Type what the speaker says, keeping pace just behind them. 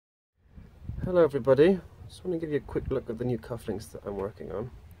Hello everybody, just want to give you a quick look at the new cufflinks that I'm working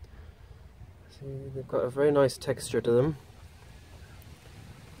on. See, they've got a very nice texture to them,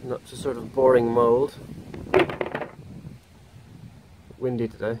 not just sort of boring mould. Windy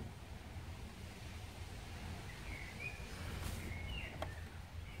today.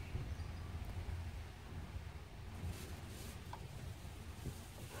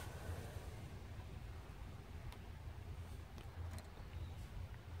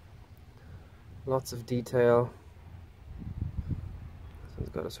 Lots of detail. This one's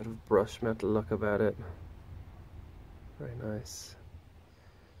got a sort of brush metal look about it. Very nice.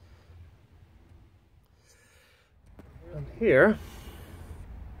 And here,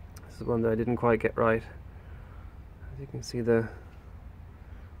 this is one that I didn't quite get right. As you can see, the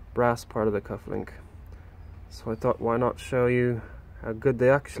brass part of the cufflink. So I thought, why not show you how good they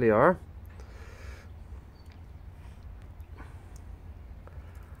actually are.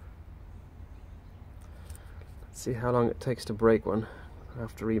 See how long it takes to break one. I'll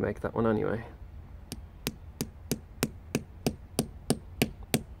have to remake that one anyway.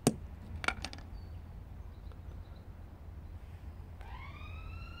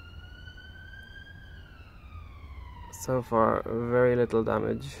 So far, very little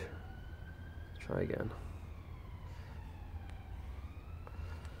damage. Try again.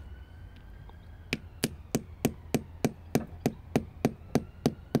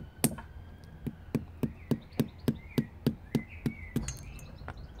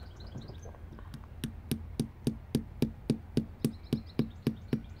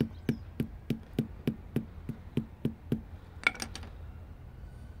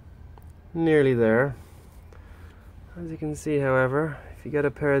 Nearly there. As you can see, however, if you get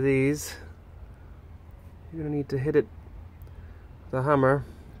a pair of these, you're going to need to hit it with a hammer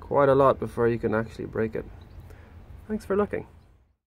quite a lot before you can actually break it. Thanks for looking.